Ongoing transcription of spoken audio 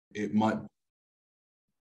It might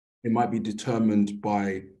be determined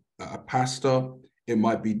by a pastor. It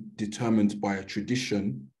might be determined by a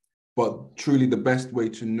tradition. But truly, the best way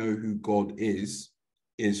to know who God is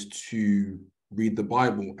to read the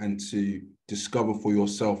Bible and to discover for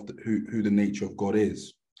yourself who the nature of God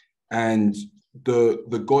is. And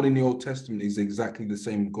the God in the Old Testament is exactly the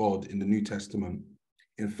same God in the New Testament.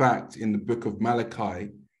 In fact, in the book of Malachi,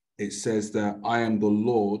 it says that I am the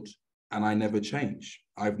Lord and I never change.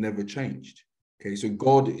 I've never changed. Okay, so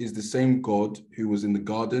God is the same God who was in the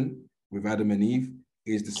garden with Adam and Eve.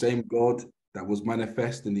 He is the same God that was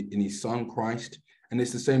manifest in his son Christ. And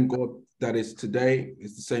it's the same God that is today.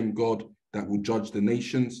 It's the same God that will judge the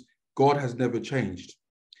nations. God has never changed.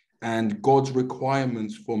 And God's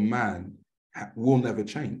requirements for man will never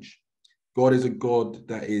change. God is a God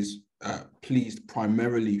that is pleased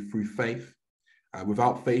primarily through faith.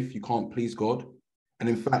 Without faith, you can't please God. And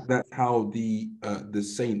in fact, that's how the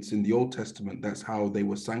saints in the Old Testament, that's how they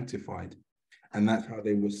were sanctified. And that's how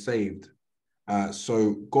they were saved.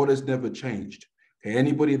 So God has never changed. Okay,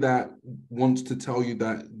 anybody that wants to tell you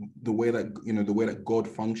that the way that God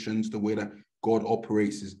functions, the way that God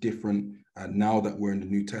operates is different now that we're in the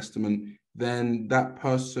New Testament, then that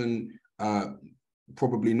person,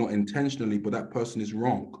 probably not intentionally, but that person is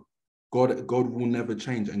wrong. God will never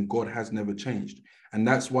change, and God has never changed. And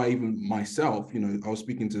that's why even myself, I was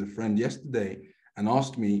speaking to a friend yesterday and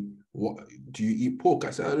asked me, "What do you eat pork?"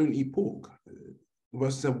 I said, "I don't eat pork." The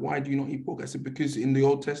person said, "Why do you not eat pork?" I said, "Because in the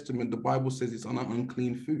Old Testament, the Bible says it's an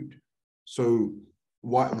unclean food. So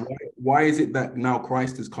why is it that now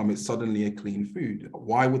Christ has come, it's suddenly a clean food?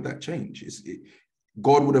 Why would that change?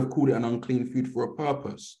 God would have called it an unclean food for a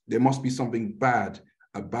purpose. There must be something bad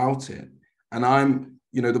about it. And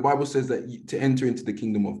the Bible says that to enter into the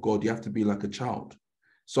kingdom of God, you have to be like a child.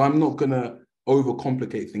 So I'm not going to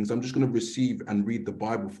overcomplicate things. I'm just going to receive and read the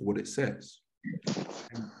Bible for what it says.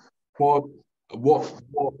 And what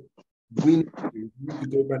we need to do, we need to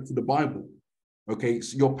go back to the Bible. Okay,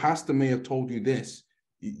 so your pastor may have told you this.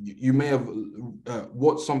 You may have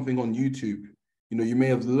watched something on YouTube. You may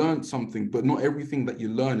have learned something, but not everything that you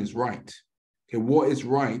learn is right. Okay, what is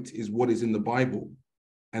right is what is in the Bible.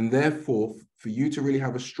 And therefore, for you to really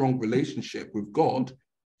have a strong relationship with God,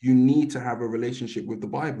 you need to have a relationship with the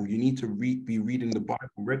Bible. You need to be reading the Bible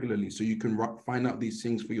regularly so you can find out these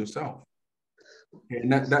things for yourself. Okay,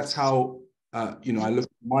 and that's how I look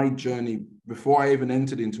at my journey. Before I even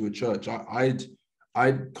entered into a church,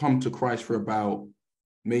 I'd come to Christ for about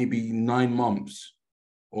maybe 9 months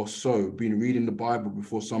or so, been reading the Bible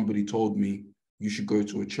before somebody told me you should go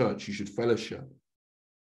to a church, you should fellowship.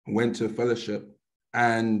 I went to a fellowship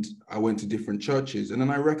and I went to different churches. And then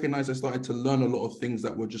I recognized I started to learn a lot of things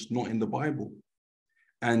that were just not in the Bible.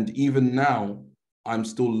 And even now, I'm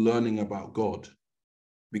still learning about God,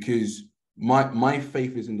 because my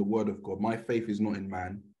faith is in the word of God. My faith is not in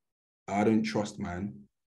man. I don't trust man.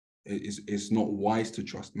 It's not wise to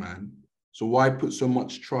trust man. So why put so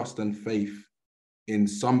much trust and faith in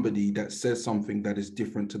somebody that says something that is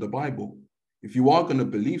different to the Bible? If you are going to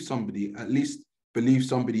believe somebody, at least believe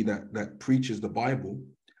somebody that preaches the Bible.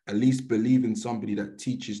 At least believe in somebody that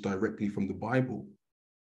teaches directly from the Bible.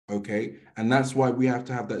 Okay? And that's why we have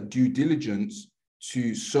to have that due diligence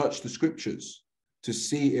to search the scriptures, to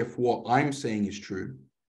see if what I'm saying is true,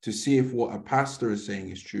 to see if what a pastor is saying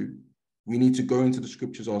is true. We need to go into the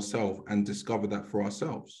scriptures ourselves and discover that for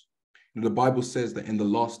ourselves. The Bible says that in the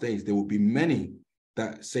last days, there will be many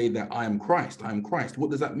that say that I am Christ, I am Christ.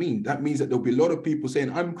 What does that mean? That means that there'll be a lot of people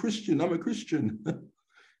saying, I'm Christian, I'm a Christian.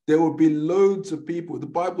 There will be loads of people. The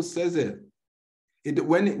Bible says it.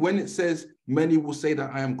 When it says many will say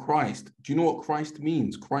that I am Christ, do you know what Christ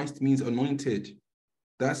means? Christ means anointed.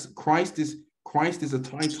 Christ is a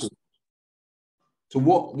title. So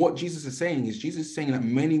what Jesus is saying that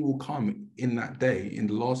many will come in that day, in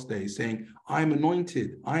the last day, saying, I am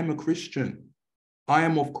anointed, I am a Christian, I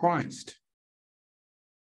am of Christ.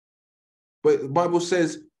 But the Bible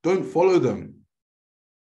says, don't follow them.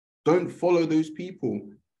 Don't follow those people.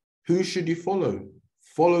 Who should you follow?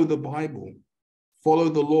 Follow the Bible. Follow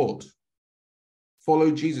the Lord.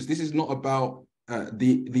 Follow Jesus. This is not about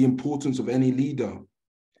the importance of any leader.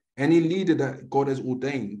 Any leader that God has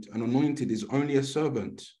ordained and anointed is only a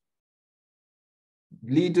servant.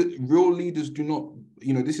 Real leaders do not,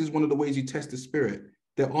 this is one of the ways you test the spirit.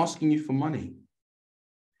 They're asking you for money.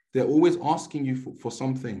 They're always asking you for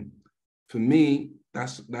something. For me,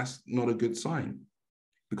 that's not a good sign,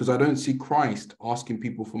 because I don't see Christ asking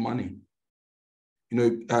people for money.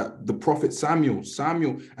 The prophet Samuel,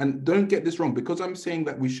 and don't get this wrong, because I'm saying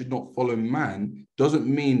that we should not follow man, doesn't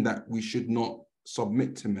mean that we should not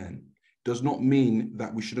submit to men. does not mean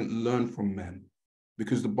that we shouldn't learn from men,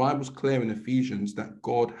 because the Bible's clear in Ephesians that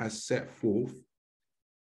God has set forth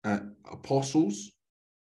apostles,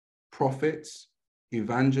 prophets,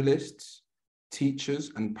 evangelists,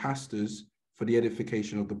 teachers, and pastors for the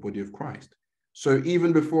edification of the body of Christ. So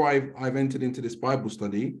even before I've entered into this Bible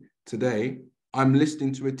study today, I'm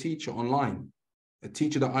listening to a teacher online, a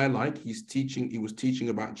teacher that I like. He was teaching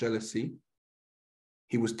about jealousy.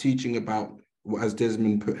 He was teaching about, as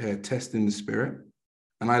Desmond put here, testing the spirit.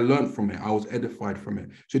 And I learned from it. I was edified from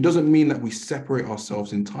it. So it doesn't mean that we separate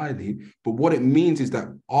ourselves entirely, but what it means is that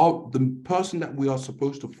the person that we are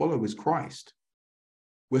supposed to follow is Christ.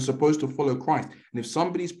 We're supposed to follow Christ. And if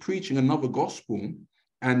somebody's preaching another gospel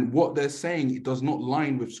and what they're saying, it does not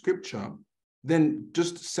line with scripture, then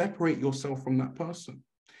just separate yourself from that person.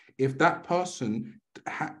 If that person,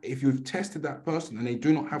 if you've tested that person and they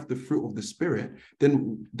do not have the fruit of the Spirit,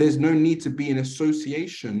 then there's no need to be in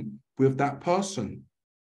association with that person.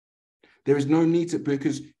 There is no need to,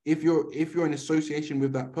 because if you're in association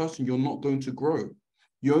with that person, you're not going to grow.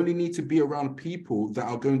 You only need to be around people that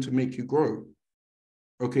are going to make you grow.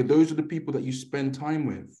 Okay, those are the people that you spend time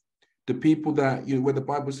with. The people that, where the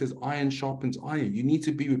Bible says iron sharpens iron. You need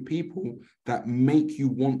to be with people that make you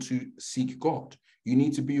want to seek God. You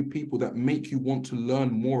need to be with people that make you want to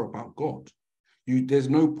learn more about God. There's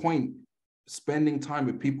no point spending time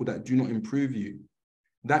with people that do not improve you.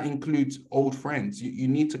 That includes old friends. You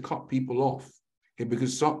need to cut people off, okay?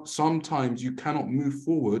 Because sometimes you cannot move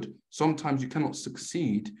forward. Sometimes you cannot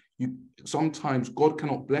succeed. Sometimes God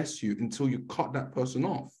cannot bless you until you cut that person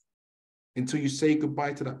off, until you say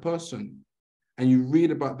goodbye to that person. And you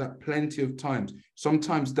read about that plenty of times.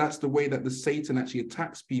 Sometimes that's the way that the Satan actually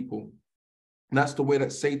attacks people. That's the way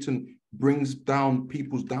that Satan brings down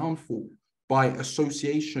people's downfall, by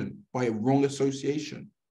association, by a wrong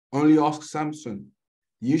association. Only ask Samson.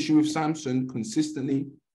 The issue with Samson consistently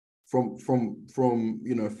from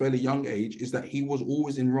a fairly young age is that he was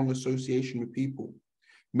always in wrong association with people.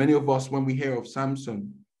 Many of us, when we hear of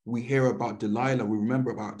Samson, we hear about Delilah. We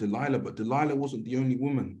remember about Delilah, but Delilah wasn't the only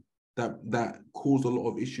woman that caused a lot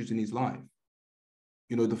of issues in his life.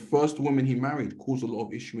 The first woman he married caused a lot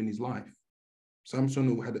of issue in his life.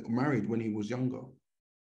 Samson had married when he was younger.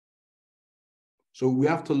 So we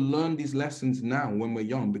have to learn these lessons now when we're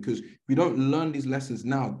young, because if we don't learn these lessons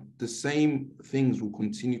now, the same things will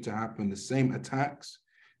continue to happen, the same attacks,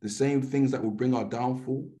 the same things that will bring our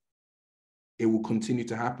downfall. It will continue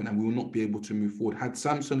to happen and we will not be able to move forward. Had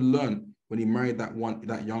Samson learned when he married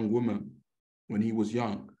that young woman when he was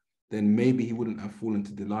young, then maybe he wouldn't have fallen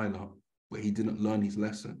to Delilah, but he didn't learn his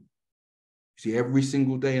lesson. You see, every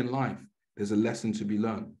single day in life, there's a lesson to be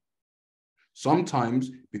learned.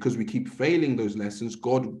 Sometimes, because we keep failing those lessons,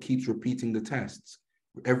 God keeps repeating the tests.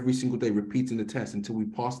 Every single day, repeating the test until we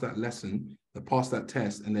pass that lesson, pass that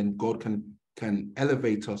test, and then God can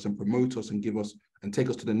elevate us and promote us and give us and take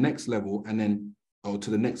us to the next level, and then to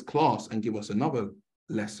the next class and give us another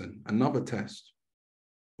lesson, another test.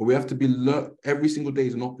 But we have to be every single day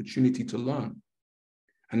is an opportunity to learn.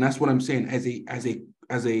 And that's what I'm saying as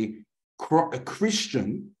a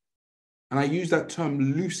Christian, and I use that term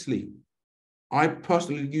loosely. I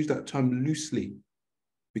personally use that term loosely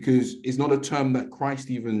because it's not a term that Christ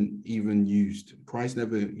even used. Christ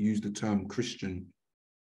never used the term Christian.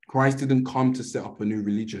 Christ didn't come to set up a new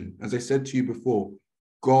religion. As I said to you before,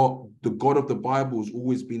 God, the God of the Bible has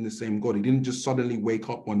always been the same God. He didn't just suddenly wake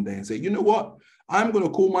up one day and say, you know what? I'm going to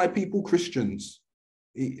call my people Christians.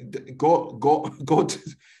 God,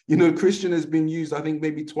 Christian has been used, I think,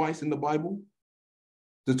 maybe twice in the Bible.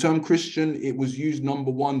 The term Christian, it was used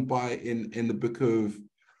number one in the book of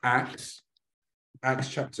Acts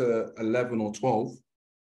chapter 11 or 12.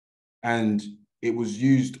 And it was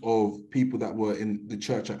used of people that were in the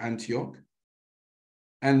church at Antioch.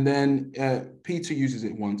 And then Peter uses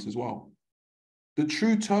it once as well. The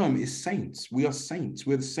true term is saints. We are saints.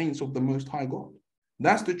 We're the saints of the Most High God.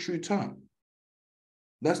 That's the true term.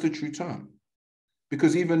 That's the true term.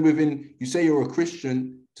 Because even within, you say you're a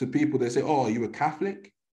Christian, to people, they say, oh, are you a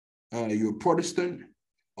Catholic? Are you a Protestant?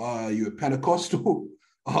 Are you a Pentecostal?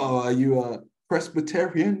 Are you a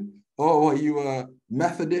Presbyterian? Oh, are you a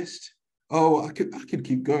Methodist? Oh, I could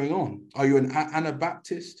keep going on. Are you an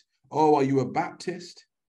Anabaptist? Oh, are you a Baptist?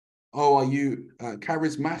 Oh, are you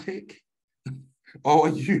charismatic? Oh,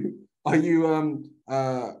 are you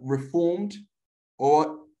Reformed?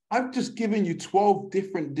 Or I've just given you 12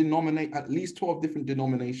 different at least 12 different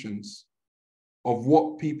denominations of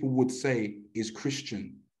what people would say is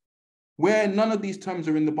Christian, where none of these terms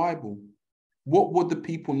are in the Bible. What were the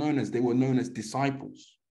people known as? They were known as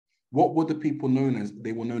disciples. What were the people known as?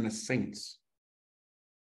 They were known as saints.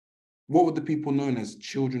 What were the people known as?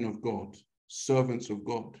 Children of God, servants of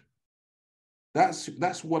God.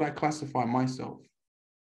 That's what I classify myself.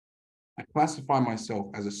 I classify myself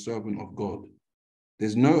as a servant of God.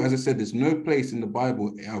 There's no, as I said, there's no place in the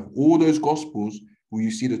Bible of all those gospels where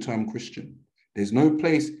you see the term Christian. There's no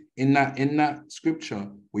place in that scripture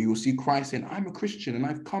where you will see Christ saying, I'm a Christian and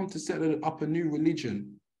I've come to set up a new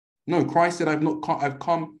religion. No, Christ said, I've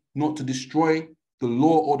come not to destroy the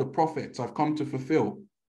law or the prophets. I've come to fulfill.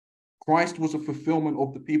 Christ was a fulfillment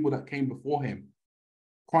of the people that came before him.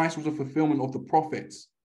 Christ was a fulfillment of the prophets.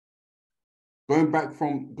 Going back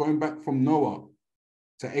from Noah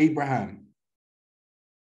to Abraham,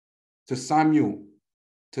 to Samuel,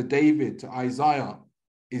 to David, to Isaiah,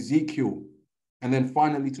 Ezekiel, and then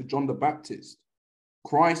finally to John the Baptist.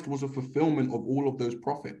 Christ was a fulfillment of all of those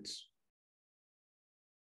prophets.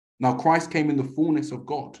 Now, Christ came in the fullness of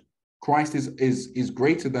God. Christ is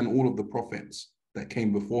greater than all of the prophets that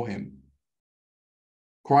came before him.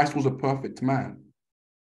 Christ was a perfect man.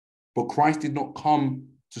 But Christ did not come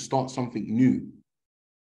to start something new.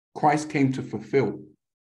 Christ came to fulfill.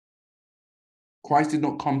 Christ did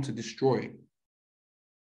not come to destroy.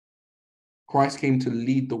 Christ came to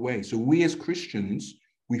lead the way. So we as Christians,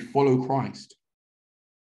 we follow Christ.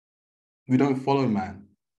 We don't follow man.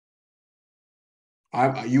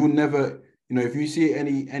 You will never, if you see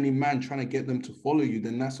any man trying to get them to follow you,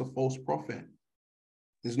 then that's a false prophet.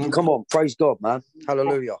 There's no. Come on, praise God, man.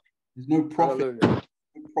 Hallelujah. There's no prophet. Hallelujah.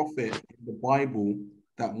 No prophet in the Bible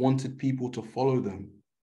that wanted people to follow them.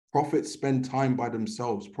 Prophets spend time by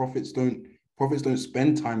themselves. Prophets don't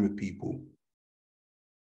spend time with people.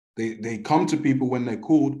 They come to people when they're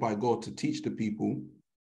called by God to teach the people,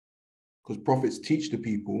 because prophets teach the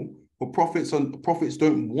people, but prophets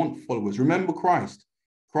don't want followers. Remember Christ.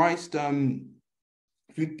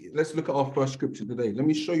 Let's look at our first scripture today. Let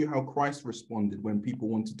me show you how Christ responded when people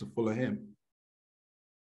wanted to follow him.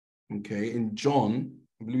 Okay, in John,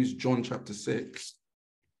 I believe it's John chapter 6.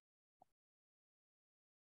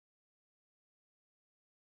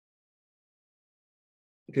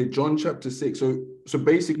 Okay, John chapter 6. So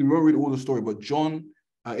basically, we won't read all the story, but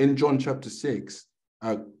in John chapter 6,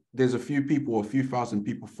 there's a few thousand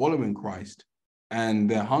people following Christ, and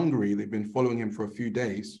they're hungry. They've been following him for a few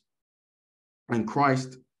days. And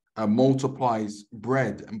Christ multiplies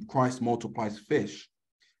bread, and Christ multiplies fish,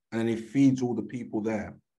 and then he feeds all the people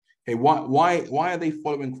there. Okay, why are they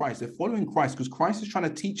following Christ? They're following Christ because Christ is trying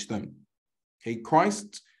to teach them. Okay,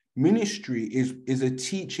 Christ's ministry is a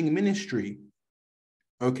teaching ministry.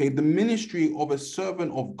 Okay, the ministry of a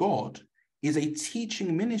servant of God is a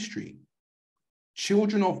teaching ministry.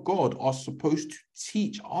 Children of God are supposed to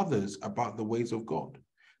teach others about the ways of God.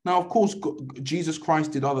 Now, of course, Jesus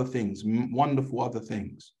Christ did other things, wonderful other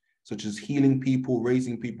things, such as healing people,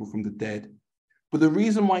 raising people from the dead. But the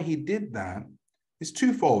reason why he did that is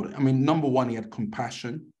twofold. I mean, number one, he had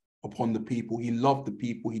compassion upon the people. He loved the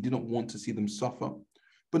people. He didn't want to see them suffer.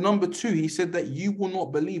 But number two, he said that you will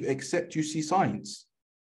not believe except you see signs.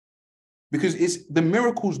 Because the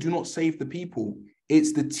miracles do not save the people.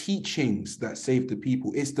 It's the teachings that save the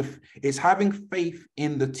people. It's having faith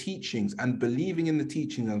in the teachings and believing in the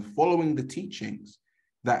teachings and following the teachings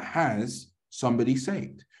that has somebody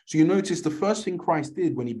saved. So you notice the first thing Christ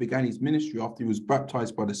did when he began his ministry after he was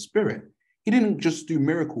baptized by the Spirit, he didn't just do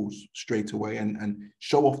miracles straight away and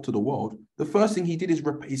show off to the world. The first thing he did is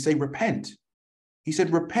he said, repent. He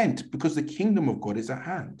said, repent, because the kingdom of God is at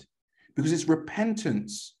hand. Because it's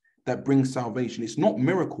repentance that brings salvation. It's not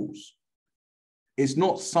miracles. It's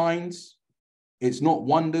not signs. It's not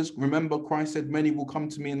wonders. Remember, Christ said, many will come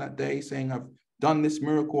to me in that day saying, I've done this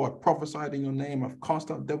miracle. I've prophesied in your name. I've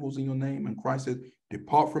cast out devils in your name. And Christ said,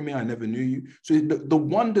 depart from me. I never knew you. So the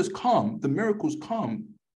wonders come, the miracles come,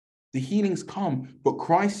 the healings come, but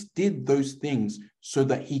Christ did those things so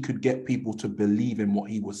that he could get people to believe in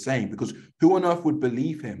what he was saying, because who on earth would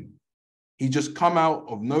believe him? He just come out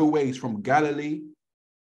of no ways from Galilee.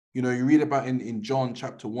 You read about in John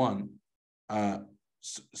chapter 1,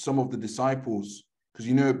 some of the disciples,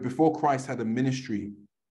 because, before Christ had a ministry,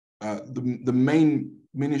 the main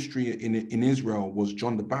ministry in Israel was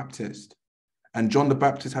John the Baptist. And John the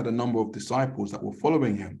Baptist had a number of disciples that were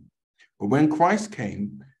following him. But when Christ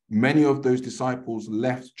came, many of those disciples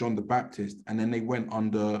left John the Baptist and then they went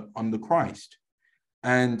under Christ.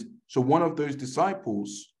 And so one of those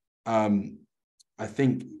disciples, I'm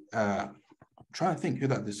trying to think who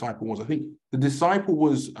that disciple was. I think the disciple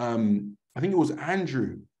was, I think it was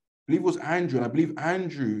Andrew. I believe it was Andrew. And I believe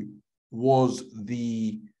Andrew was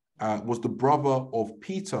the brother of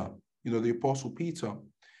Peter, the apostle Peter.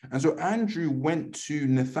 And so Andrew went to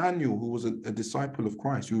Nathanael, who was a disciple of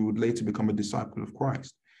Christ, who would later become a disciple of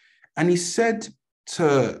Christ. And he said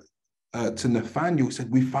to Nathanael, he said,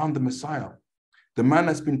 we found the Messiah. The man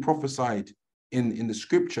that's been prophesied in the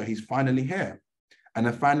scripture, he's finally here. And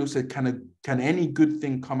Nathanael said, can any good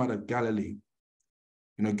thing come out of Galilee?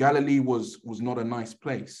 You know, Galilee was not a nice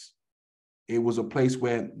place. It was a place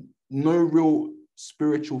where no real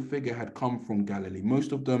spiritual figure had come from Galilee.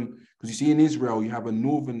 Most of them, because you see in Israel, you have a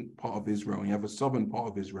northern part of Israel, and you have a southern part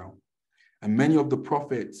of Israel. And many of the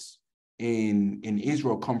prophets in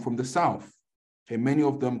Israel come from the south. Okay, many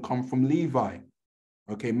of them come from Levi.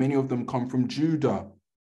 Okay, many of them come from Judah.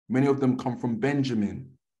 Many of them come from Benjamin.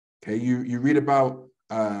 Okay, you read about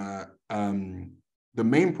the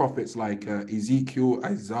main prophets like Ezekiel,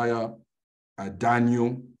 Isaiah,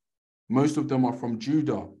 Daniel. Most of them are from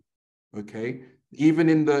Judah. Okay, even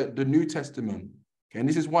in the New Testament. Okay, and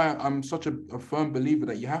this is why I'm such a firm believer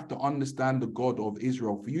that you have to understand the God of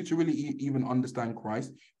Israel. For you to really even understand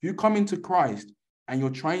Christ, if you come into Christ and you're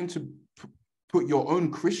trying to put your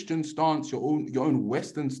own Christian stance, your own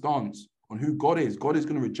Western stance on who God is going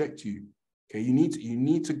to reject you. Okay, you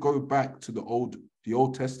need to go back to the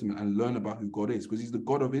Old Testament and learn about who God is, because he's the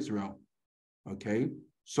God of Israel. Okay,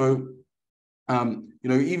 so you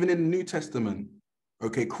know, even in the New Testament,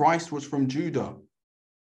 okay, Christ was from Judah.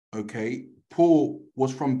 Okay, Paul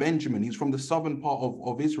was from Benjamin. He's from the southern part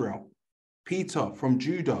of Israel. Peter from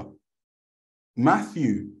Judah.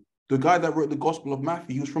 Matthew, the guy that wrote the Gospel of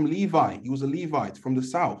Matthew, he was from Levi. He was a Levite from the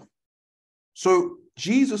south. So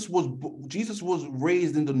Jesus was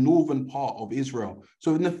raised in the northern part of Israel.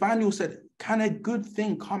 So Nathanael said, can a good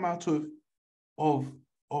thing come out of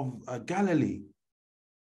Galilee?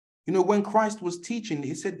 You know, when Christ was teaching,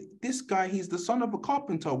 he said, this guy, he's the son of a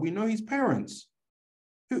carpenter. We know his parents.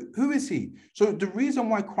 Who is he? So the reason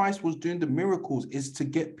why Christ was doing the miracles is to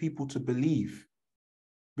get people to believe.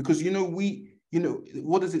 Because, you know,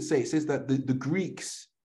 what does it say? It says that the Greeks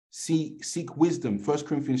seek wisdom. 1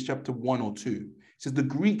 Corinthians chapter 1 or 2. It says the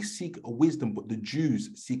Greeks seek a wisdom, but the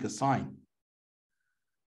Jews seek a sign.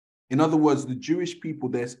 In other words, the Jewish people,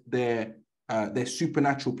 they're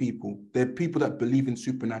supernatural people. They're people that believe in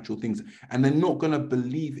supernatural things. And they're not going to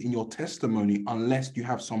believe in your testimony unless you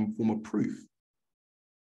have some form of proof.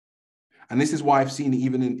 And this is why I've seen it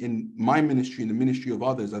even in my ministry, in the ministry of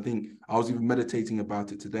others. I think I was even meditating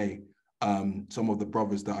about it today. Some of the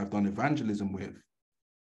brothers that I've done evangelism with,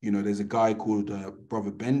 you know, there's a guy called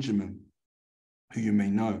Brother Benjamin, who you may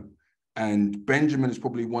know. And Benjamin is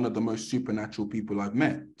probably one of the most supernatural people I've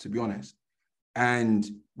met, to be honest. And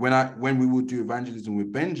when we would do evangelism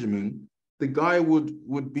with Benjamin, the guy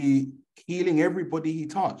would be healing everybody he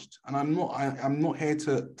touched. And I'm not here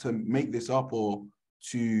to make this up or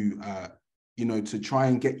to to try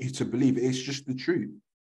and get you to believe it. It's just the truth.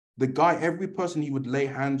 The guy, every person he would lay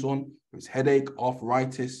hands on, his headache,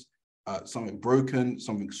 arthritis, something broken,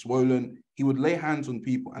 something swollen, he would lay hands on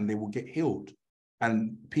people and they will get healed.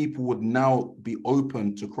 And people would now be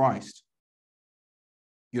open to Christ.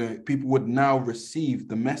 You know, people would now receive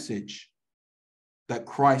the message that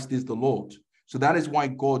Christ is the Lord. So that is why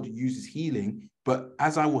God uses healing. But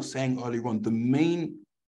as I was saying earlier on, the main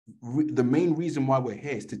reason why we're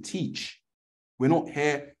here is to teach. We're not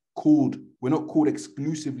called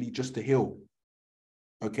exclusively just to heal.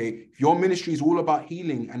 Okay, if your ministry is all about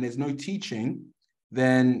healing and there's no teaching,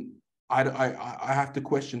 then I have to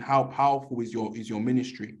question how powerful is your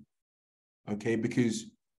ministry. Okay, because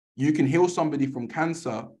you can heal somebody from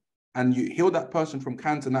cancer and you heal that person from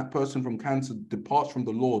cancer, and that person from cancer departs from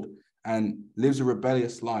the Lord and lives a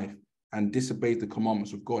rebellious life and disobeys the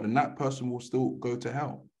commandments of God, and that person will still go to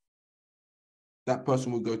hell. That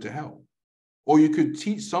person will go to hell. Or you could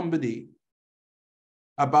teach somebody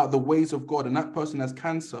about the ways of God and that person has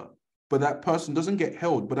cancer, but that person doesn't get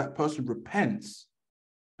healed, but that person repents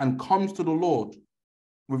and comes to the Lord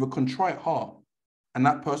with a contrite heart, and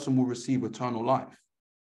that person will receive eternal life.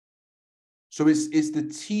 So it's the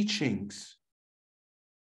teachings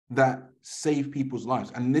that save people's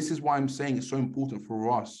lives. And this is why I'm saying it's so important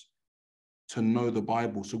for us to know the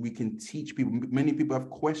Bible so we can teach people. Many people have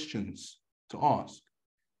questions to ask.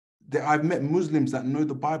 I've met Muslims that know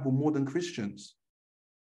the Bible more than Christians.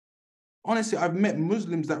 Honestly, I've met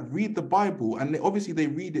Muslims that read the Bible, and obviously they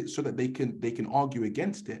read it so that they can argue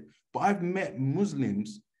against it. But I've met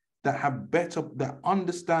Muslims that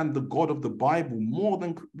understand the God of the Bible more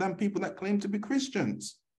than people that claim to be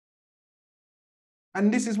Christians.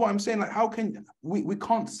 And this is what I'm saying. Like, how can we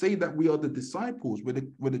can't say that we are the disciples,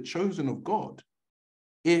 we're the chosen of God,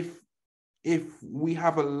 if we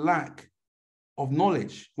have a lack of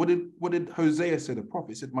knowledge. What did Hosea say, the prophet?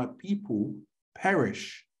 He said, my people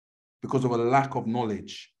perish because of a lack of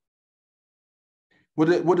knowledge.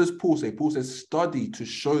 What does Paul say? Paul says, study to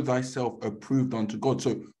show thyself approved unto God.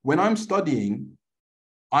 So when I'm studying,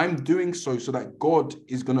 I'm doing so that God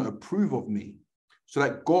is going to approve of me, so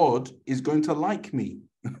that God is going to like me,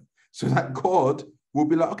 so that God will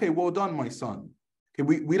be like, okay, well done, my son.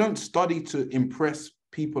 Okay, we don't study to impress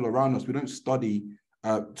people around us. We don't study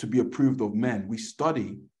to be approved of men. We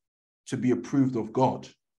study to be approved of God.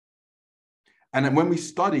 And then when we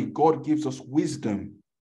study, God gives us wisdom,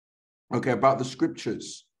 okay, about the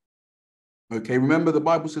scriptures. Okay, remember the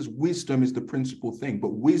Bible says wisdom is the principal thing,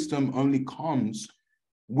 but wisdom comes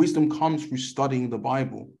through studying the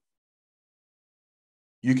Bible.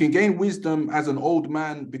 You can gain wisdom as an old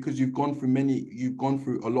man because you've gone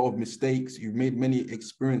through a lot of mistakes, you've made many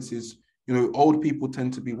experiences. You know, old people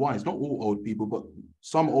tend to be wise. Not all old people, but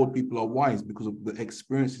some old people are wise because of the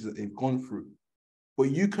experiences that they've gone through.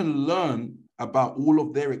 But you can learn about all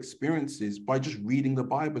of their experiences by just reading the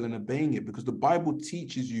Bible and obeying it, because the Bible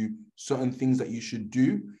teaches you certain things that you should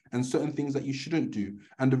do and certain things that you shouldn't do.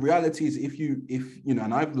 And the reality is, if you know,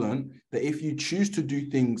 and I've learned that if you choose to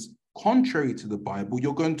do things contrary to the Bible,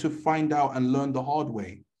 you're going to find out and learn the hard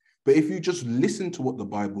way. But if you just listen to what the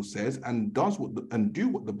Bible says and do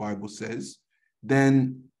what the Bible says,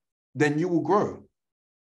 then you will grow.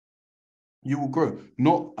 You will grow.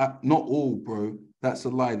 Not all, bro. That's a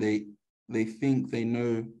lie. They think they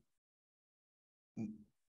know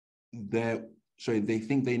they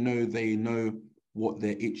know what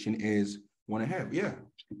their itching ears want to have. Yeah.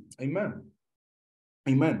 Amen.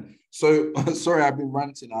 Amen. So sorry, I've been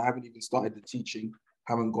ranting. I haven't even started the teaching.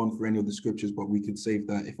 Haven't gone through any of the scriptures, but we could save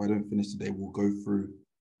that. If I don't finish today, we'll go through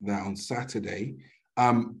that on Saturday.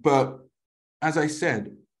 But as I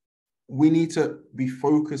said, we need to be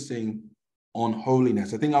focusing on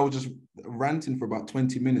holiness. I think I was just ranting for about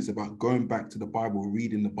 20 minutes about going back to the Bible,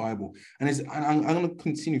 reading the Bible. And I'm going to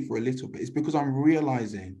continue for a little bit. It's because I'm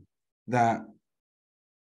realizing that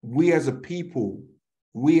we as a people,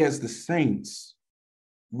 we as the saints,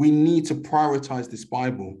 we need to prioritize this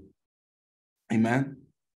Bible. Amen.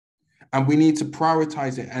 And we need to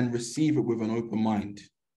prioritize it and receive it with an open mind.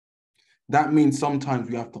 That means sometimes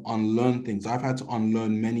we have to unlearn things. I've had to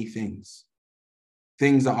unlearn many things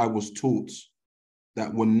that I was taught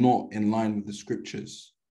that were not in line with the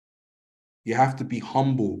scriptures. You have to be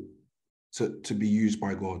humble to be used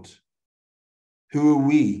by God. Who are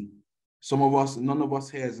we? Some of us, none of us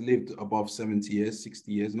here has lived above 70 years,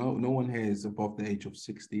 60 years. No one here is above the age of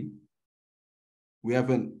 60. We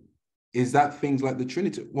haven't. Is that things like the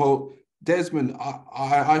Trinity? Well, Desmond,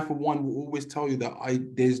 I for one will always tell you that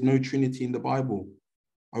there's no Trinity in the Bible.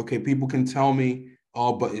 Okay, people can tell me,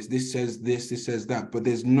 oh, but this says this says that, but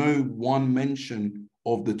there's no one mention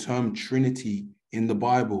of the term Trinity in the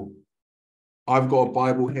Bible. I've got a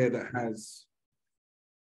Bible here that has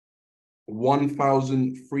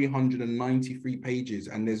 1,393 pages,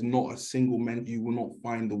 and there's not a single you will not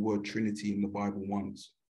find the word Trinity in the Bible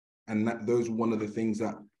once. And those are one of the things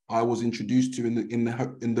that I was introduced to in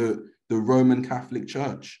the Roman Catholic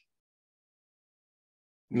Church.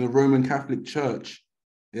 In the Roman Catholic Church,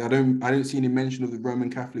 I don't see any mention of the Roman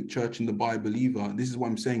Catholic Church in the Bible either. This is what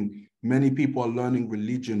I'm saying. Many people are learning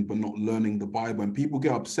religion but not learning the Bible, and people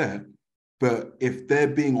get upset. But if they're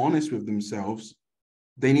being honest with themselves,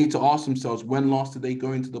 they need to ask themselves, when last did they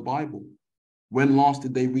go into the Bible? When last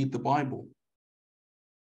did they read the Bible?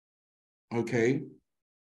 Okay.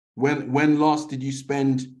 When last did you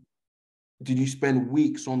spend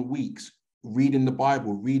weeks on weeks reading the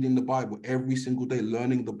Bible every single day,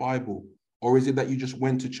 learning the Bible? Or is it that you just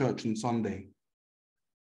went to church on Sunday?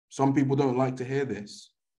 Some people don't like to hear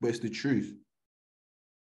this, but it's the truth.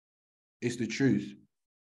 It's the truth.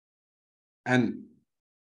 And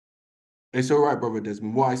it's all right, Brother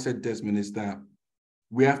Desmond. What I said, Desmond, is that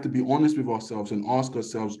we have to be honest with ourselves and ask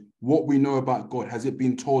ourselves what we know about God. Has it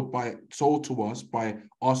been told to us by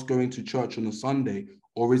us going to church on a Sunday?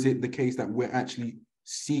 Or is it the case that we're actually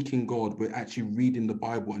seeking God, we're actually reading the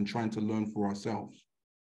Bible and trying to learn for ourselves?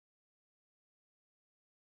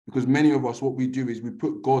 Because many of us, what we do is we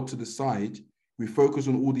put God to the side. We focus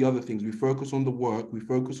on all the other things. We focus on the work. We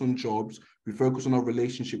focus on jobs. We focus on our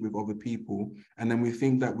relationship with other people. And then we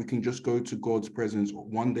think that we can just go to God's presence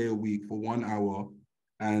one day a week for 1 hour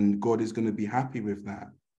and God is going to be happy with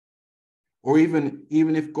that. Or even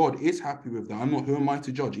if God is happy with that, who am I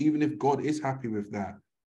to judge? Even if God is happy with that,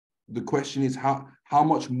 the question is how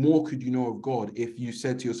much more could you know of God if you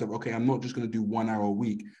said to yourself, okay, I'm not just going to do 1 hour a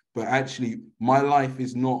week, but actually my life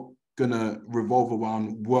is not going to revolve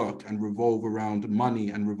around work and revolve around money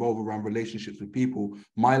and revolve around relationships with people.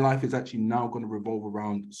 My life is actually now going to revolve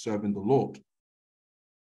around serving the Lord.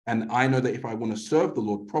 And I know that if I want to serve the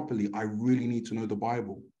Lord properly, I really need to know the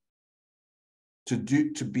Bible to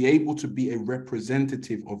be able to be a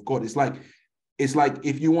representative of God. It's like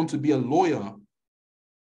if you want to be a lawyer,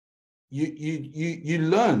 you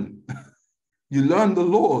learn you learn the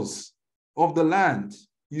laws of the land.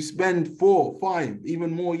 You spend 4, 5,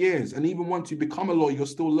 even more years. And even once you become a lawyer, you're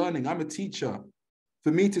still learning. I'm a teacher.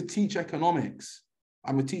 For me to teach economics,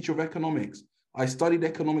 I'm a teacher of economics. I studied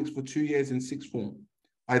economics for 2 years in sixth form.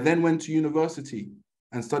 I then went to university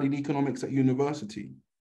and studied economics at university.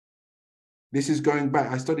 This is going back.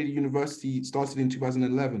 I studied at university, started in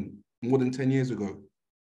 2011, more than 10 years ago.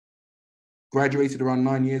 Graduated around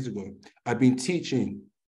 9 years ago. I've been teaching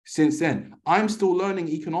since then. I'm still learning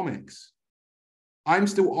economics. I'm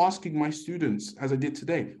still asking my students, as I did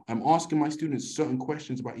today, I'm asking my students certain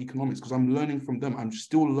questions about economics because I'm learning from them. I'm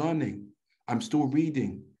still learning. I'm still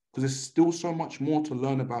reading because there's still so much more to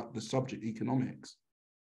learn about the subject economics.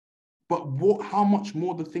 But how much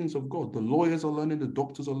more the things of God? The lawyers are learning, the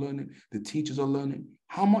doctors are learning, the teachers are learning.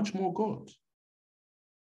 How much more God?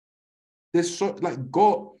 There's so, like,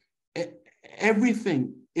 God,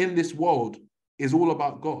 everything in this world is all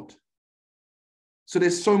about God. So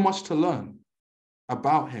there's so much to learn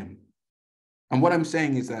about him. And what I'm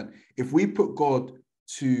saying is that if we put God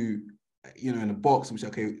to, in a box and we say,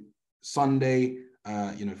 okay, Sunday,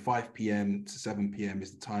 5 p.m. to 7 p.m.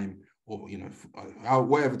 is the time, or,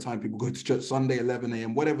 whatever time people go to church, Sunday, 11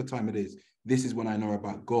 a.m., whatever time it is, this is when I know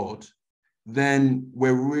about God, then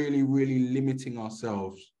we're really, really limiting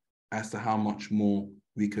ourselves as to how much more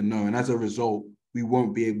we can know. And as a result, we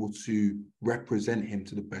won't be able to represent him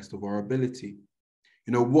to the best of our ability.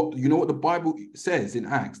 You know what the Bible says in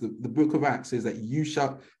Acts, the book of Acts says that you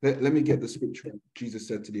shall, let me get the scripture Jesus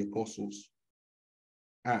said to the apostles.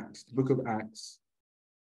 Acts, the book of Acts.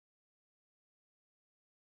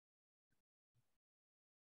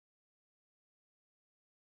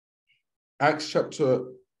 Acts chapter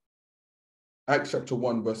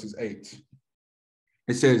 1, verses 8.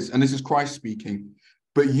 It says, and this is Christ speaking,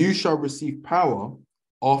 but you shall receive power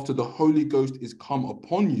after the Holy Ghost is come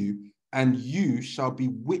upon you, and you shall be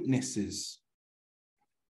witnesses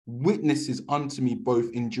unto me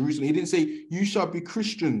both in Jerusalem. He didn't say, you shall be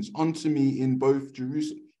Christians unto me in both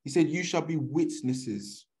Jerusalem. He said, you shall be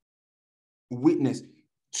witnesses. Witness.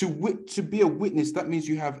 To be a witness, that means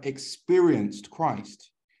you have experienced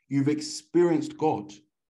Christ. You've experienced God.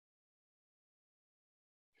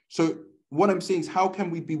 So what I'm saying is, how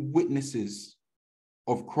can we be witnesses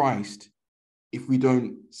of Christ if we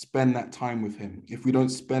don't spend that time with him, if we don't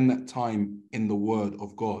spend that time in the word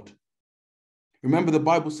of God? Remember, the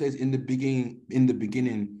Bible says in the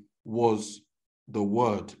beginning was the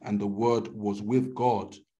word, and the word was with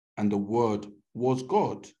God, and the word was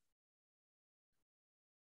God.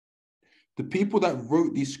 The people that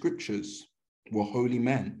wrote these scriptures were holy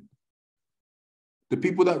men. The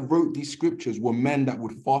people that wrote these scriptures were men that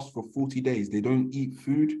would fast for 40 days. They don't eat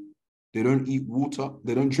food. They don't eat water.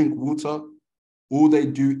 They don't drink water. All they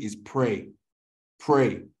do is pray,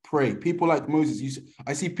 pray, pray. People like Moses.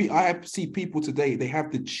 I see people today, they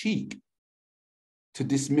have the cheek to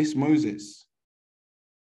dismiss Moses.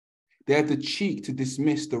 They have the cheek to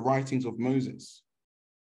dismiss the writings of Moses,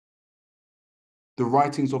 the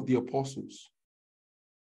writings of the apostles.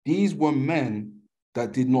 These were men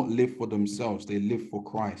that did not live for themselves. They lived for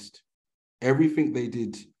Christ. Everything they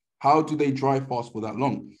did. How do they dry fast for that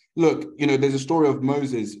long? Look, there's a story of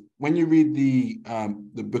Moses. When you read the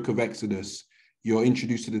book of Exodus, you're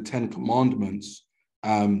introduced to the 10 commandments.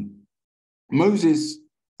 Moses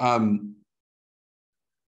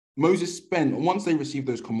spent, once they received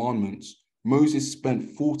those commandments, Moses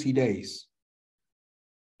spent 40 days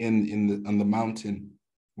on the mountain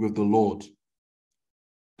with the Lord.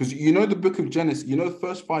 Because the book of Genesis, the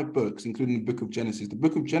first 5 books, including the book of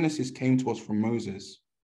Genesis came to us from Moses.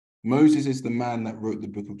 Moses is the man that wrote the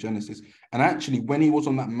book of Genesis. And actually, when he was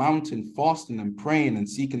on that mountain fasting and praying and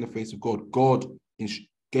seeking the face of God, God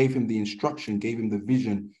gave him the instruction, gave him the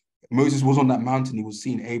vision. Moses was on that mountain. He was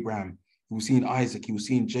seeing Abraham. He was seeing Isaac. He was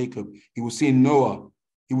seeing Jacob. He was seeing Noah.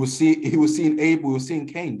 He was seeing Abel. He was seeing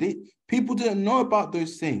Cain. People didn't know about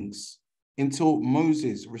those things until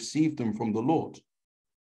Moses received them from the Lord,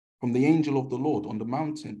 from the angel of the Lord on the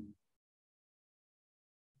mountain.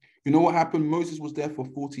 You know what happened? Moses was there for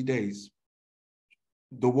 40 days.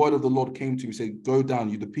 The word of the Lord came to him, said, go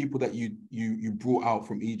down, the people that you brought out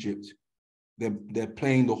from Egypt, they're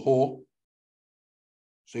playing the whore.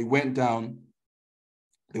 So he went down.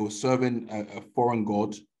 They were serving a foreign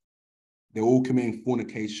god. They're all committing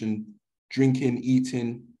fornication, drinking,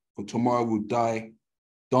 eating, for tomorrow we'll die,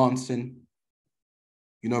 dancing.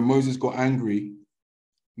 Moses got angry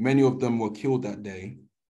Many of them were killed that day.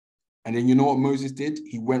 And then you know what Moses did?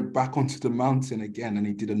 He went back onto the mountain again and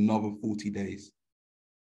he did another 40 days.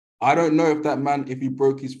 I don't know if that man, if he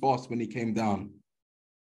broke his fast when he came down.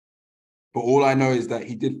 But all I know is that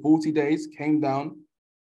he did 40 days, came down,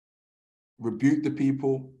 rebuked the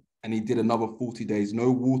people, and he did another 40 days.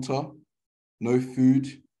 No water, no food.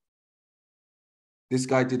 This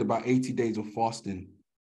guy did about 80 days of fasting.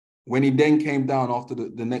 When he then came down after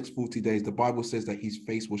the next 40 days, the Bible says that his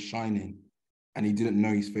face was shining, and he didn't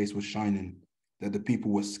know his face was shining, that the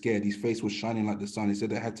people were scared. His face was shining like the sun. He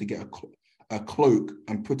said they had to get a cloak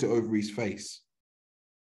and put it over his face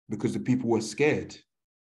because the people were scared.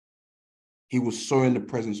 He was so in the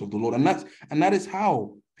presence of the Lord. And that is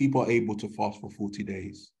how people are able to fast for 40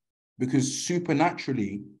 days. Because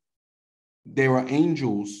supernaturally, there are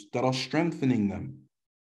angels that are strengthening them.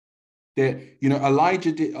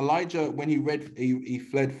 Elijah, when he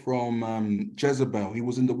fled from Jezebel, he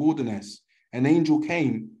was in the wilderness. An angel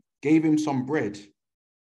came, gave him some bread,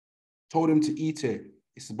 told him to eat it.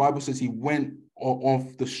 The Bible says he went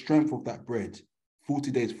off the strength of that bread,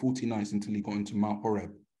 40 days, 40 nights until he got into Mount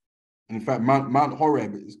Horeb. And in fact, Mount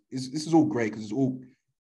Horeb, this is all great because it's all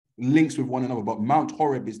links with one another, but Mount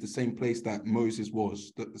Horeb is the same place that Moses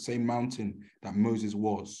was, the same mountain that Moses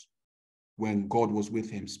was when God was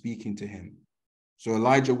with him, speaking to him. So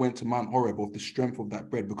Elijah went to Mount Horeb of the strength of that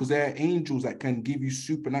bread, because there are angels that can give you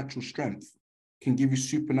supernatural strength, can give you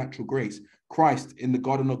supernatural grace. Christ in the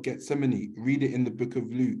Garden of Gethsemane, read it in the book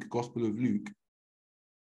of Luke, Gospel of Luke.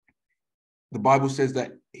 The Bible says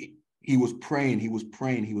that he was praying,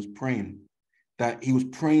 that he was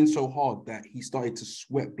praying so hard that he started to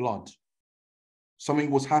sweat blood. Something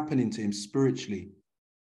was happening to him spiritually.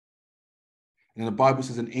 And the Bible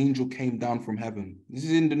says an angel came down from heaven. This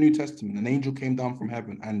is in the New Testament. An angel came down from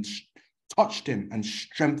heaven and touched him and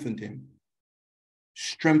strengthened him.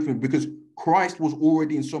 Strengthened, because Christ was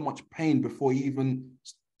already in so much pain before he even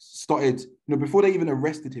started, before they even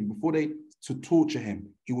arrested him, before they to torture him,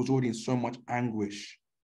 he was already in so much anguish.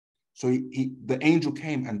 So the angel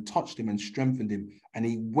came and touched him and strengthened him. And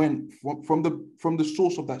he went from the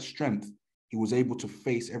source of that strength, he was able to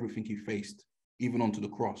face everything he faced, even onto the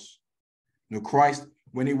cross. Christ,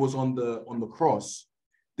 when he was on the cross,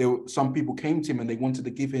 some people came to him and they wanted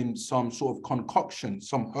to give him some sort of concoction,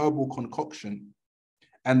 some herbal concoction.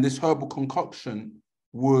 And this herbal concoction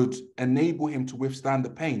would enable him to withstand the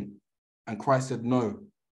pain. And Christ said, no.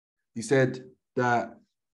 He said that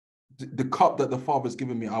the cup that the Father's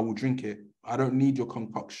given me, I will drink it. I don't need your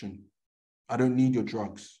concoction. I don't need your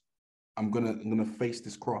drugs. I'm gonna face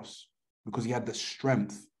this cross, because he had the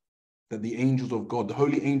strength that the angels of God, the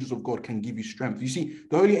holy angels of God, can give you strength. You see,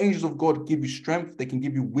 the holy angels of God give you strength. They can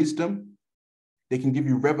give you wisdom. They can give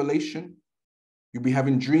you revelation. You'll be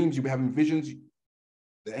having dreams. You'll be having visions.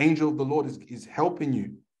 The angel of the Lord is helping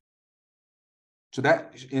you. So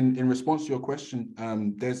that, in response to your question,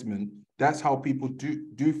 Desmond, that's how people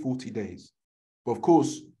do 40 days. But of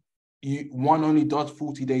course, one only does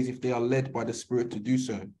 40 days if they are led by the Spirit to do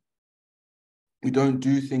so. We don't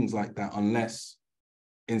do things like that unless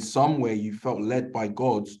in some way you felt led by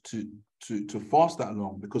God to fast that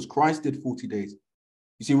long, because Christ did 40 days.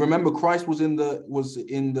 You see, remember, Christ was in the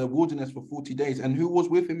wilderness for 40 days. And who was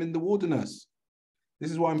with him in the wilderness?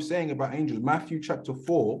 This is what I'm saying about angels. Matthew chapter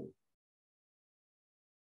 4.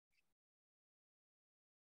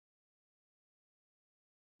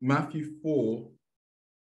 Matthew 4,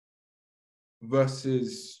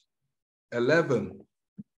 verses 11.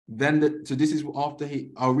 So this is after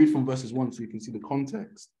I'll read from verses 1 so you can see the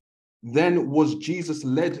context. Then was Jesus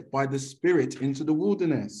led by the Spirit into the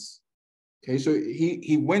wilderness. Okay, so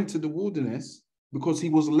he went to the wilderness because he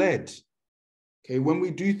was led. Okay, when we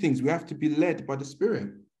do things, we have to be led by the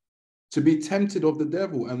Spirit to be tempted of the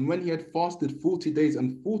devil. And when he had fasted 40 days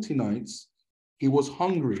and 40 nights, he was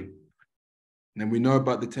hungry. And we know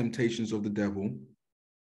about the temptations of the devil.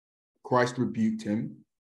 Christ rebuked him.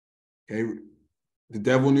 Okay, the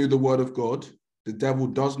devil knew the word of God. The devil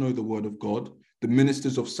does know the word of God. The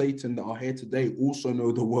ministers of Satan that are here today also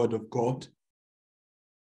know the word of God.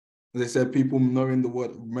 As I said, people knowing the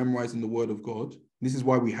word, memorizing the word of God. This is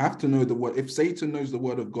why we have to know the word. If Satan knows the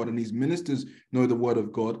word of God and these ministers know the word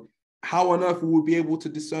of God, how on earth will we be able to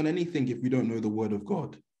discern anything if we don't know the word of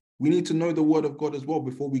God? We need to know the word of God as well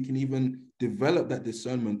before we can even develop that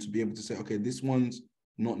discernment to be able to say, okay, this one's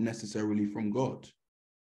not necessarily from God.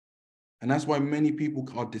 And that's why many people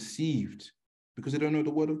are deceived, because they don't know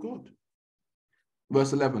the word of God.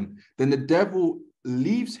 Verse 11, then the devil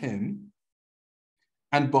leaves him,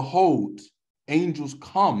 and behold, angels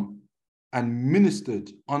come and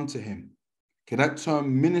ministered unto him. Okay, that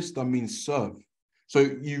term minister means serve. So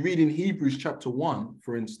you read in Hebrews chapter 1,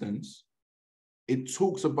 for instance, it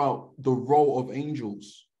talks about the role of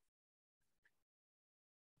angels.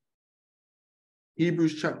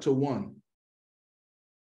 Hebrews chapter 1,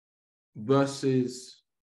 verses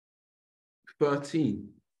 13.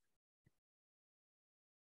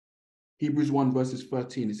 Hebrews 1 verses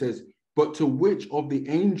 13, it says, but to which of the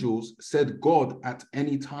angels said God at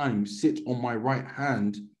any time, sit on my right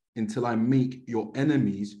hand until I make your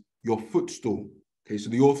enemies your footstool? Okay,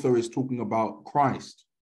 so the author is talking about Christ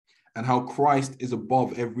and how Christ is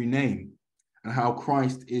above every name and how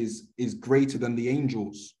Christ is greater than the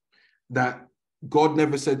angels. That God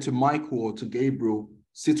never said to Michael or to Gabriel,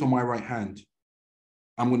 sit on my right hand.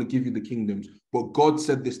 I'm going to give you the kingdoms. But God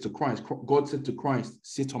said this to Christ. God said to Christ,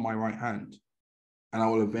 sit on my right hand, and I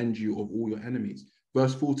will avenge you of all your enemies.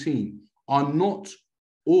 Verse 14, are not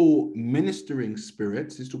all ministering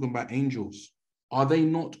spirits, he's talking about angels, are they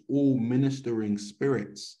not all ministering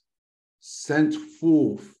spirits sent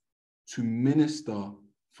forth to minister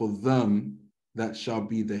for them that shall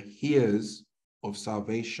be the heirs of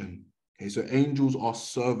salvation? Okay, so angels are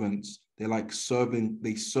servants. They're like serving,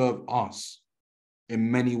 they serve us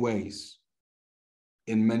in many ways.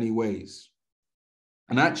 In many ways.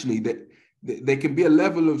 And actually, there can be a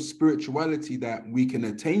level of spirituality that we can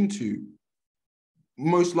attain to,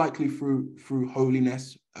 most likely through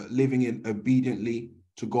holiness, living in obediently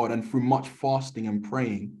to God, and through much fasting and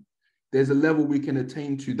praying. There's a level we can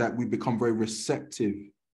attain to that we become very receptive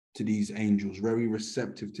to these angels, very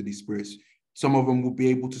receptive to these spirits. Some of them will be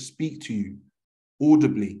able to speak to you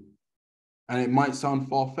audibly, and it might sound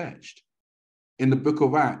far-fetched. In the book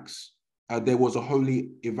of Acts, there was a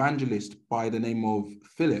holy evangelist by the name of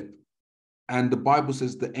Philip, and the Bible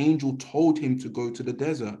says the angel told him to go to the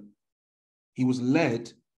desert. He was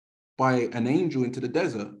led by an angel into the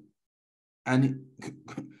desert. And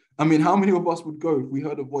I mean, how many of us would go if we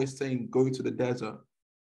heard a voice saying, go to the desert?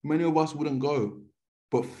 Many of us wouldn't go.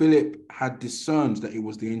 But Philip had discerned that it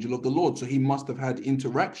was the angel of the Lord. So he must have had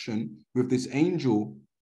interaction with this angel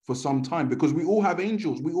for some time, because we all have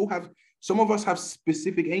angels. We all have, some of us have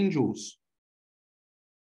specific angels.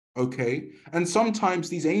 Okay. And sometimes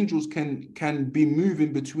these angels can be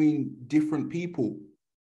moving between different people,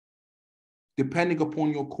 depending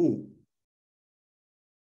upon your call.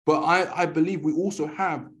 But I believe we also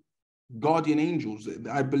have guardian angels.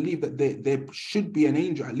 I believe that there should be an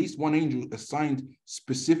angel, at least one angel assigned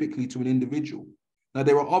specifically to an individual. Now,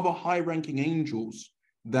 there are other high-ranking angels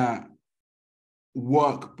that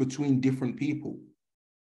work between different people.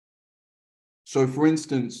 So, for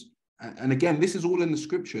instance, and again, this is all in the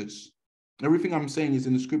scriptures. Everything I'm saying is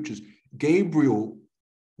in the scriptures. Gabriel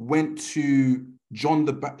went to John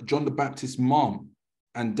the Baptist's mom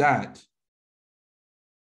and dad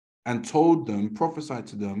and told them, prophesied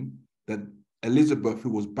to them, that Elizabeth,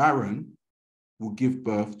 who was barren, will give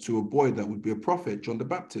birth to a boy that would be a prophet, John the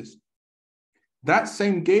Baptist. That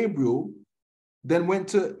same Gabriel then went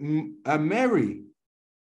to Mary,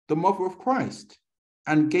 the mother of Christ,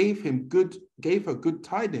 and gave her good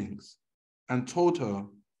tidings and told her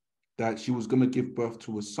that she was going to give birth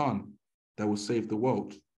to a son that will save the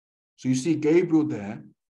world. So you see Gabriel there.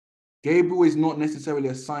 Gabriel is not necessarily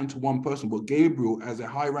assigned to one person, but Gabriel, as a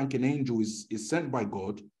high-ranking angel, is sent by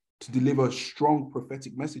God to deliver strong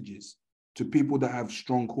prophetic messages to people that have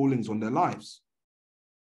strong callings on their lives.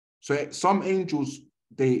 So some angels,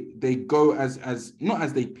 they go as not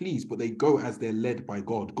as they please, but they go as they're led by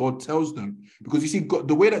God. God tells them, because you see, God,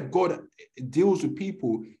 the way that God deals with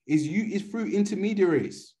people is through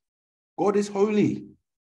intermediaries. God is holy.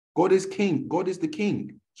 God is king. God is the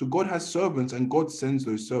king. So God has servants, and God sends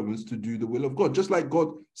those servants to do the will of God, just like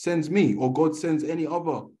God sends me, or God sends any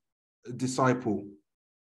other disciple.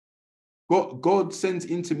 God sends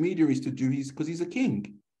intermediaries to do his, because he's a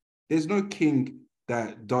king. There's no king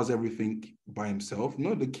that does everything by himself.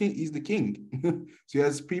 No, the king, he's the king. So he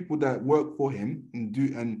has people that work for him and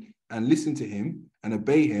do and listen to him and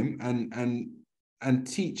obey him and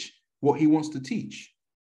teach what he wants to teach.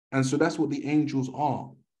 And so that's what the angels are.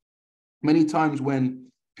 Many times when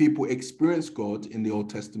people experience God in the Old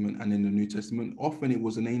Testament and in the New Testament, often it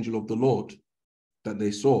was an angel of the Lord that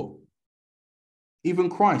they saw. Even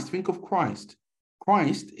Christ, think of Christ.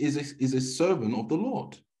 Christ is a servant of the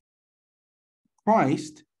Lord.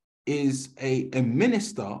 Christ is a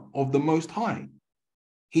minister of the Most High.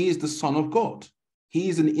 He is the Son of God. He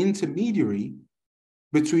is an intermediary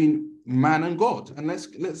between man and God. And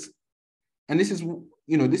and this is,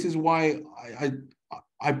 this is why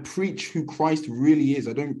I preach who Christ really is.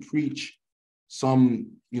 I don't preach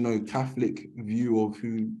some, Catholic view of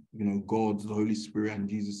who, God, the Holy Spirit, and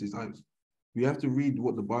Jesus is. We have to read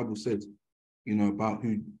what the Bible says. you know, about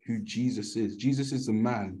who Jesus is. Jesus is a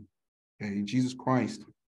man. Okay, Jesus Christ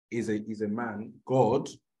is a man, God.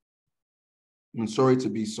 I'm sorry to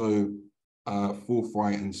be so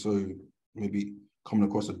forthright and so maybe coming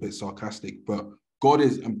across a bit sarcastic, but God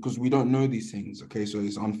is, because we don't know these things, okay, so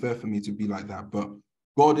it's unfair for me to be like that, but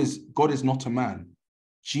God is not a man.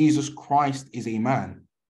 Jesus Christ is a man,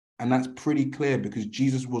 and that's pretty clear because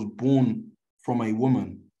Jesus was born from a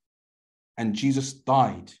woman and Jesus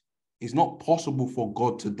died. It's not possible for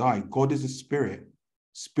God to die. God is a spirit.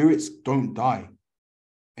 Spirits don't die.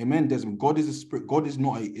 Amen, Desmond. God is a spirit. God is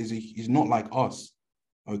not like us.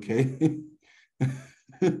 Okay.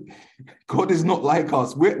 God is not like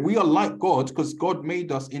us. We are like God because God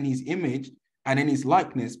made us in his image and in his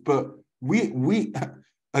likeness, but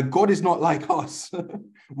God is not like us.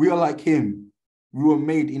 We are like him. We were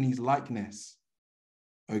made in his likeness.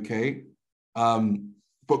 Okay.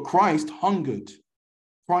 But Christ hungered.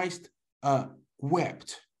 Christ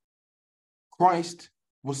wept. Christ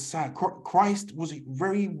was sad. Christ was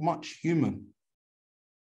very much human.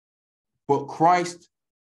 But Christ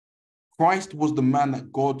was the man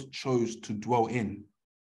that God chose to dwell in.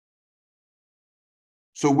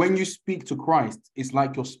 So when you speak to Christ, it's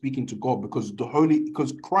like you're speaking to God because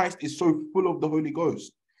Christ is so full of the Holy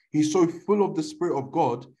Ghost. He's so full of the Spirit of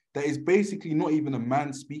God that is basically not even a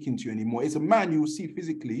man speaking to you anymore. It's a man you will see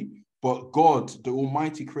physically, but God, the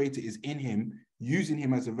Almighty Creator, is in him, using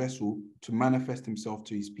him as a vessel to manifest himself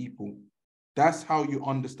to his people. That's how you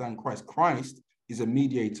understand Christ. Christ is a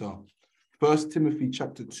mediator. 1 Timothy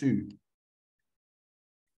chapter 2.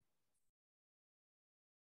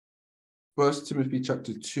 1 Timothy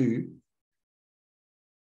chapter 2,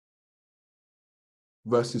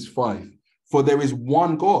 verses 5. For there is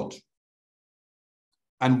one God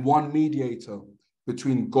and one mediator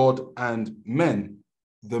between God and men,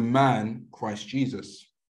 the man Christ Jesus.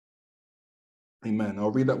 Amen.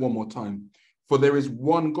 I'll read that one more time. For there is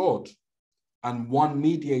one God and one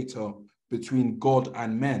mediator between God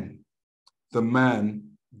and men, the man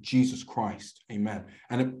Jesus Christ. Amen.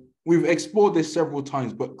 And we've explored this several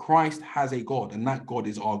times, but Christ has a God, and that God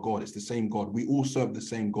is our God. It's the same God. We all serve the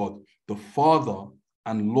same God, the Father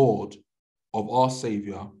and Lord of our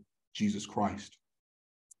Savior, Jesus Christ.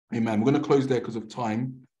 Amen. We're going to close there because of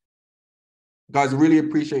time. Guys, I really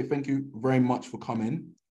appreciate it. Thank you very much for coming.